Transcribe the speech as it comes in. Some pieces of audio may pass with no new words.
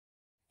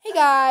Hey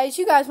guys,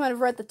 you guys might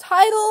have read the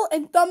title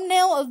and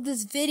thumbnail of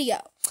this video.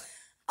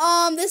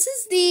 This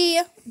is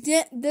the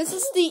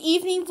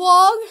evening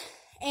vlog,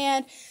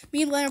 and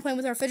me and Len are playing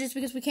with our fidgets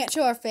because we can't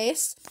show our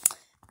face.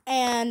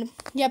 And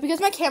yeah,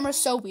 because my camera's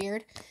so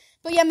weird.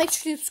 But yeah, make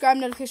sure to subscribe,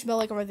 notification bell,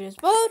 like on my videos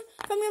below.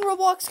 Username On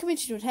Roblox, coming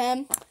to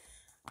 10.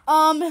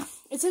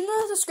 It's in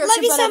the description.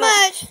 Love you so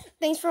much.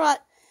 Thanks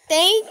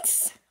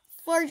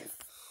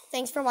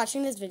for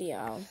watching this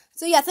video.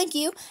 So yeah, thank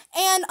you.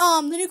 And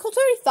the new Colt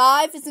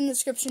 35 is in the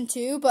description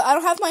too, but I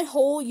don't have my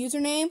whole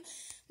username.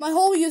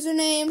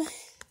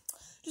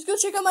 Just go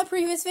check out my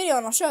previous video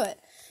and I'll show it.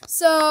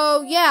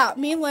 So yeah,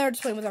 me and Larry are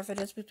just playing with our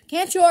fidgets, but we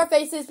can't show our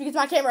faces because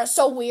my camera is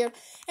so weird.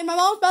 And my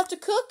mom's about to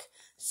cook,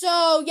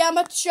 so yeah, I'm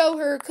about to show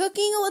her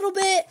cooking a little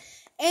bit.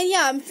 And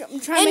yeah, I'm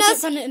trying to make it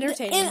fun and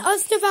entertaining. And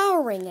us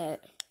devouring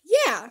it.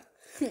 Yeah.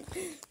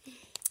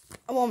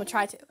 I'm gonna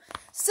try to.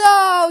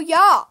 So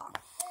yeah.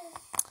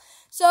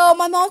 So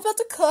my mom's about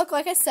to cook,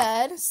 like I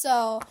said.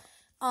 So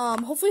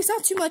hopefully it's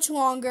not too much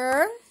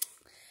longer.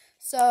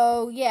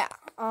 So yeah.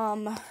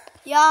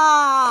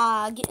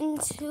 Yeah, get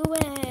into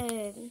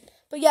it.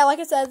 But yeah, like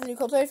I said, the new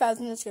Colt 35 is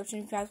in the description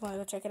if you guys want to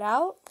go check it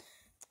out.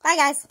 Bye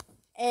guys.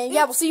 And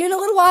yeah, we'll see you in a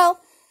little while.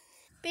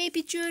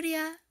 Baby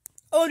Julia.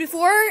 Oh,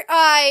 before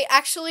I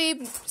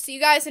actually see you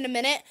guys in a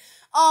minute,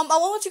 I want to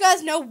let you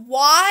guys know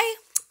why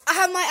I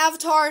have my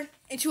avatar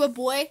into a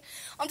boy.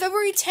 On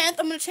February 10th,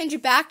 I'm going to change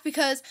it back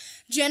because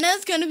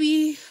Jenna's going to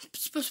be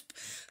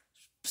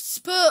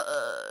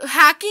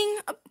hacking,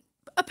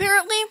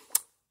 apparently.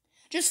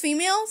 Just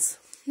females.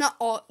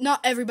 Not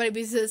everybody,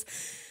 because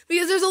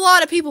there's a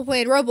lot of people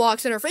playing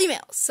Roblox that are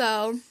females.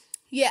 So,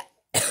 yeah.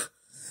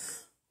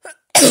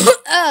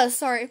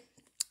 Sorry.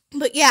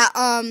 But yeah,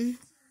 I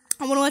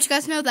want to let you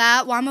guys know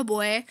that, why I'm a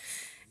boy.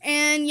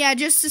 And yeah,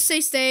 just to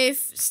stay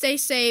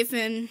safe,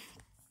 and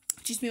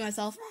just be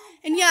myself.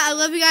 And yeah, I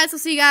love you guys. I'll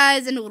see you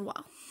guys in a little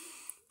while.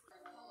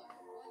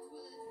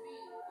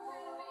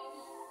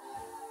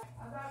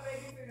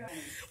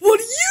 What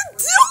are you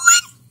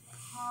doing?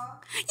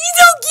 You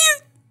so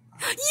cute.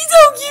 You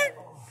so cute.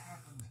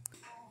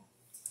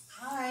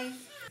 Hi.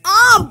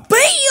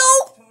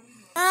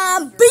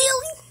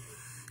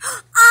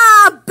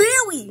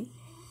 Billy.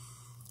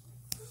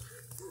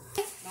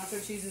 Nacho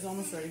cheese is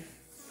almost ready.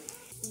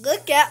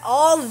 Look at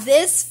all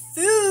this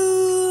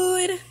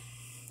food.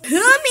 Come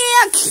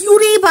here,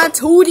 cutie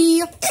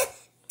patootie.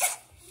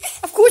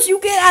 Of course you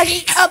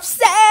get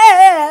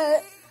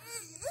upset.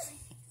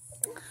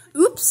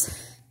 Oops.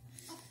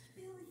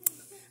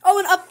 Oh,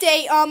 an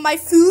update on my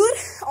food.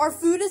 Our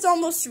food is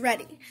almost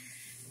ready.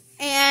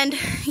 And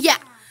yeah.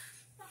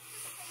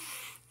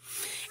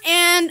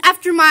 And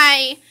after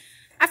my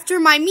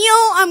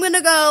meal, I'm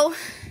gonna go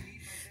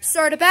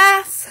start a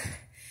bath.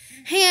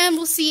 And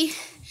we'll see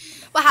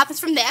what happens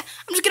from there.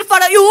 I'm just gonna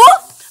follow you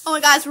all. Oh my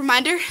guys,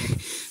 reminder,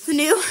 the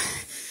new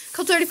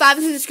Colt 35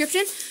 is in the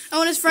description.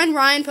 Oh, and his friend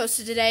Ryan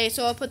posted today,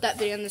 so I'll put that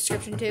video in the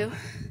description too.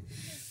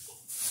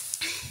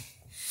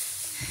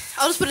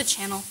 I'll just put a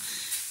channel.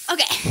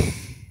 Okay.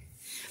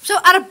 I'm so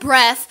out of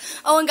breath.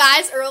 Oh, and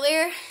guys,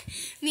 earlier,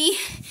 me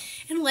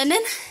and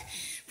Lyndon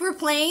were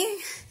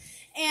playing,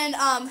 and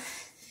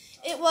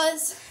it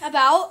was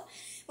about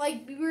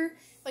we were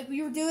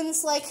doing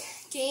this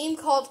game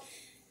called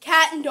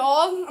Cat and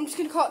Dog. I'm just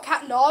gonna call it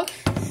Cat and Dog.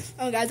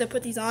 Oh, guys, I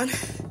put these on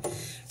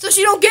so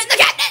she don't get in the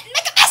cat net and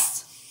make a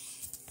mess.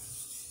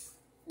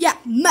 Yeah,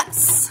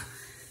 mess.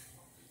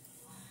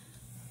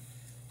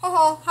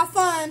 Haha, have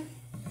fun.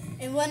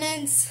 And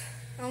Lennon's,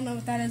 I don't know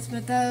what that is,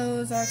 but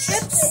those are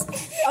chips.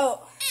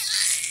 Oh,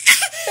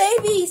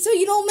 baby, so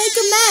you don't make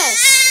a mess.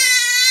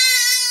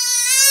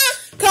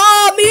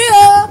 Come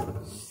here.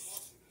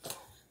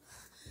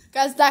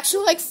 Guys, it's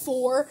actually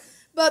 4,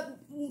 but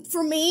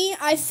for me,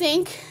 I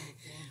think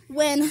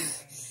when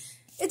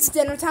it's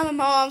dinner time and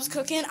my mom's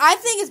cooking, I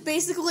think it's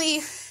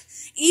basically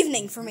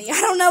evening for me.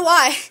 I don't know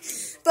why.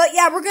 But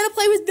yeah, we're going to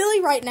play with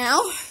Billy right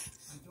now.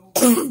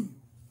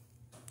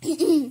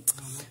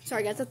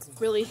 Sorry guys, that's a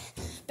really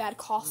bad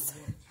cough.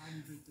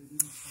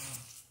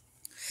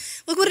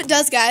 Look what it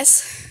does,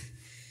 guys.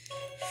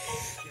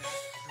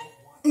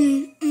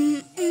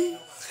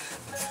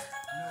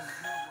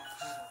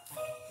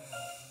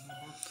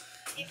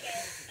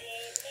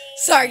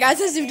 Sorry guys,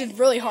 this dude did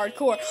really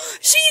hardcore.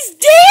 She's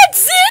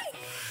dancing!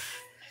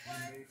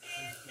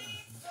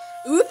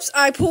 Oops,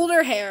 I pulled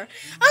her hair.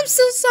 I'm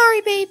so sorry,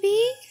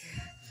 baby.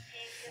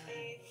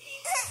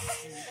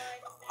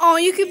 Oh,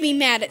 you could be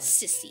mad at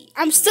Sissy.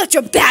 I'm such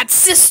a bad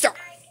sister.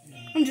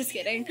 I'm just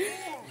kidding.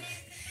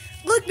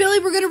 Look, Billy,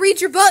 we're going to read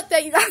your book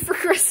that you got for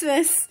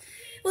Christmas.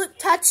 Look,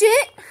 touch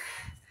it.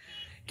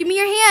 Give me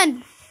your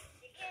hand.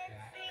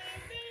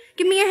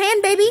 Give me your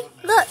hand, baby.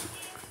 Look.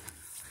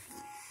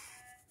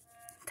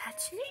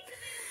 Touch it.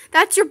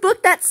 That's your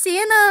book that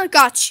Santa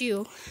got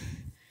you.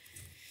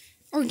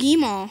 Or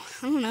Geemaw.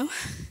 I don't know.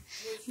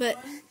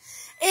 But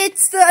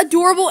it's the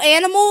adorable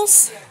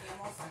animals.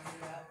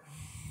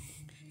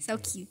 So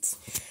cute.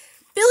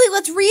 Billy,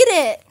 let's read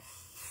it.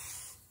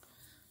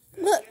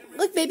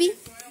 Look, baby.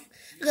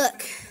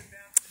 Look.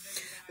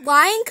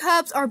 Lion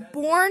cubs are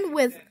born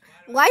with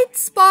light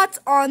spots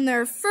on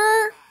their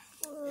fur.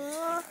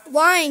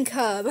 Lion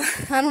cub.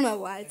 I don't know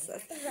why it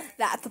says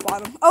that at the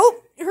bottom.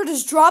 Oh, her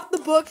just dropped the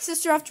book.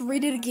 Sister, I have to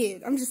read it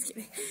again. I'm just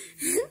kidding.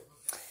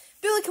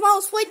 Billy, come on,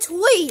 let's play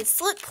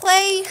toys. Let's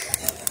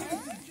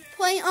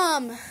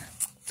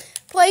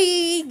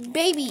play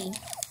baby.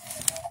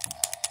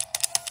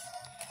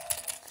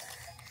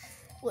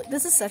 Look,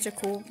 this is such a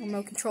cool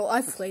remote control.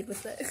 I've played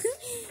with it.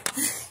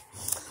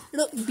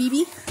 Look,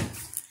 BB.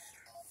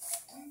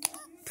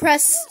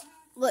 Press,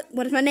 look,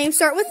 what does my name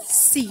start with?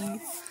 C. He's so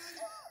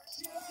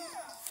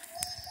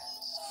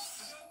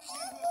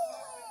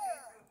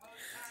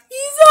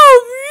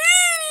pretty.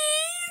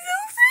 He's so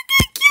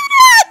freaking cute.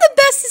 Ah, the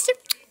best sister.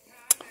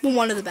 Well,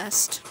 one of the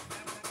best.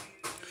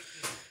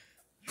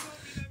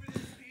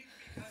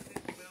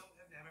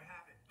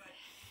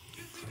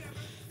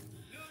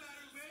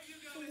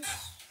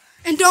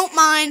 And don't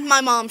mind my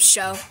mom's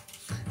show.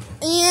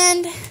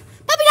 And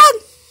puppy dog.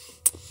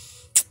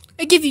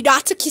 I give you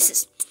lots of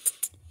kisses.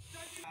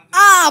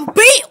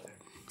 Bill.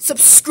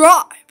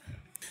 Subscribe.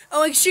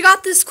 Oh, and she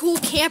got this cool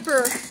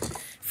camper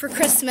for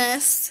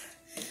Christmas.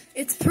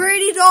 It's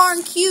pretty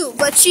darn cute,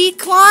 but she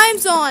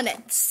climbs on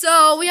it.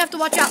 So we have to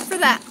watch out for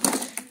that.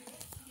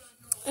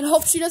 And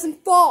hope she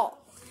doesn't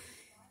fall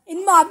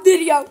in my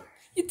video.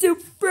 You're too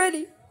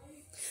pretty.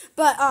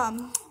 But,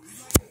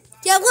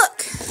 yeah,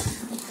 look.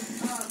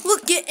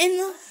 Look, get in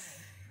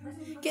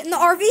the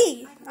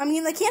RV. I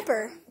mean, the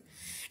camper.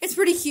 It's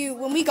pretty cute.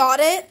 When we got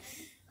it,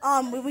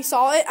 when we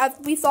saw it,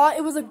 we thought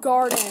it was a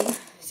garden.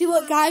 See,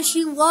 look, guys,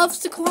 she loves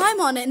to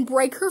climb on it and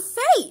break her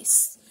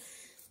face.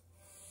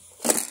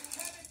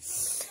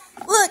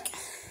 Look.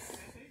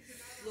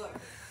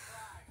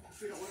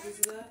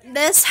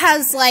 This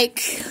has,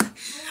 like,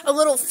 a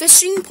little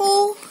fishing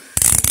pole.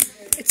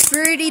 It's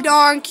pretty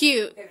darn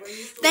cute.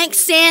 Thanks,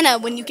 Santa,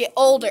 when you get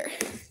older.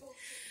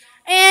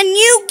 And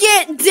you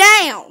get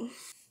down.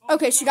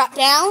 Okay, she got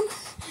down.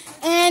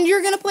 And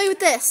you're going to play with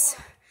this.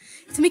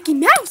 It's Mickey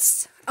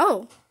Mouse.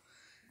 Oh.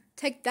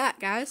 Take that,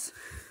 guys.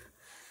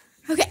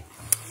 Okay.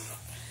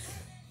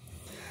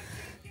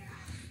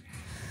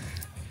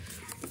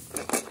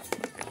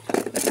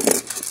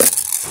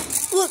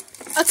 Look,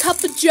 a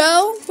cup of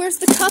Joe. Where's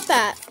the cup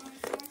at?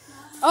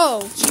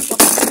 Oh,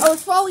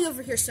 it's probably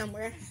over here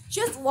somewhere. She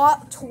has a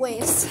lot of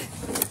toys.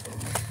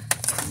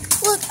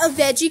 Look, a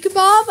veggie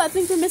kebab. I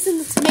think we're missing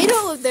the tomato.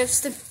 Look,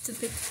 there's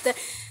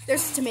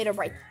the tomato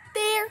right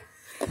there.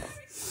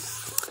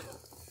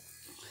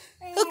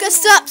 Hook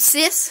us up,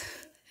 sis.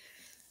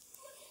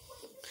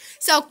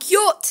 So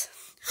cute.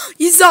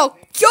 You're so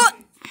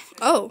cute.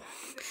 Oh,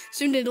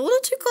 zoomed in a little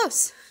too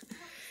close.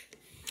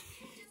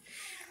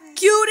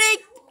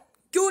 Cutie,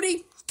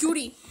 cutie,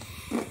 cutie.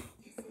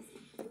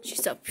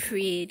 She's so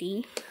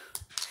pretty.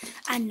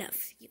 I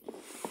love you.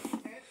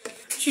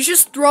 She's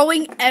just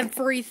throwing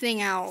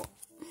everything out.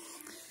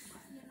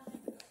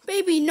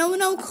 Baby,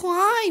 no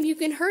climb. You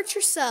can hurt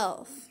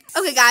yourself.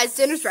 Okay, guys,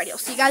 dinner's ready. I'll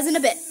see you guys in a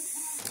bit.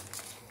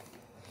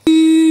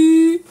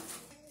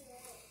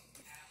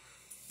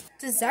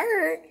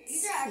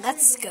 Desserts.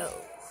 Let's go.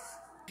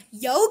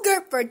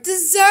 Yogurt for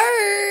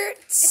dessert.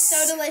 It's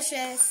so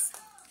delicious.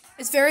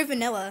 It's very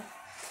vanilla.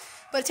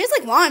 But it tastes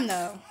like lime,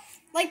 though.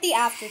 Like the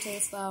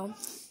aftertaste, though.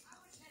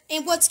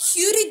 And what's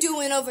Cutie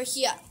doing over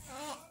here?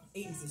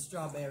 Eating some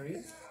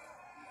strawberries.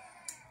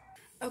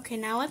 Okay,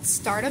 now let's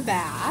start a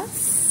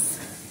bath.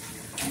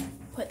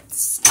 Put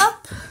this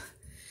up.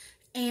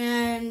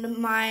 And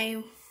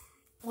my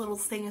little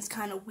thing is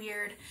kind of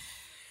weird.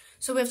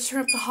 So we have to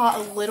turn up the hot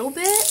a little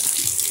bit.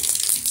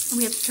 And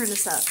we have to turn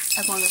this up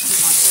as long as we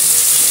want to.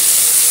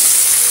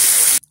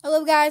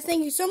 Hello guys,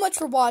 thank you so much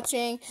for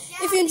watching.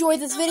 If you enjoyed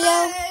this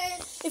video,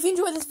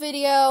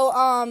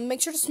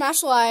 make sure to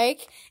smash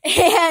like.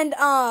 And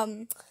let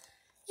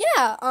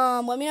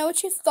me know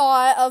what you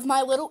thought of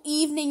my little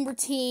evening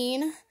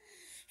routine.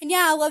 And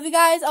yeah, I love you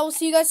guys. I will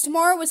see you guys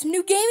tomorrow with some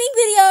new gaming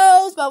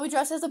videos. But we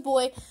dress as a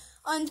boy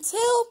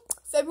until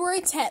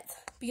February 10th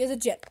because of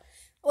Jen.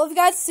 I love you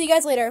guys. See you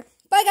guys later.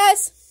 Bye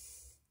guys.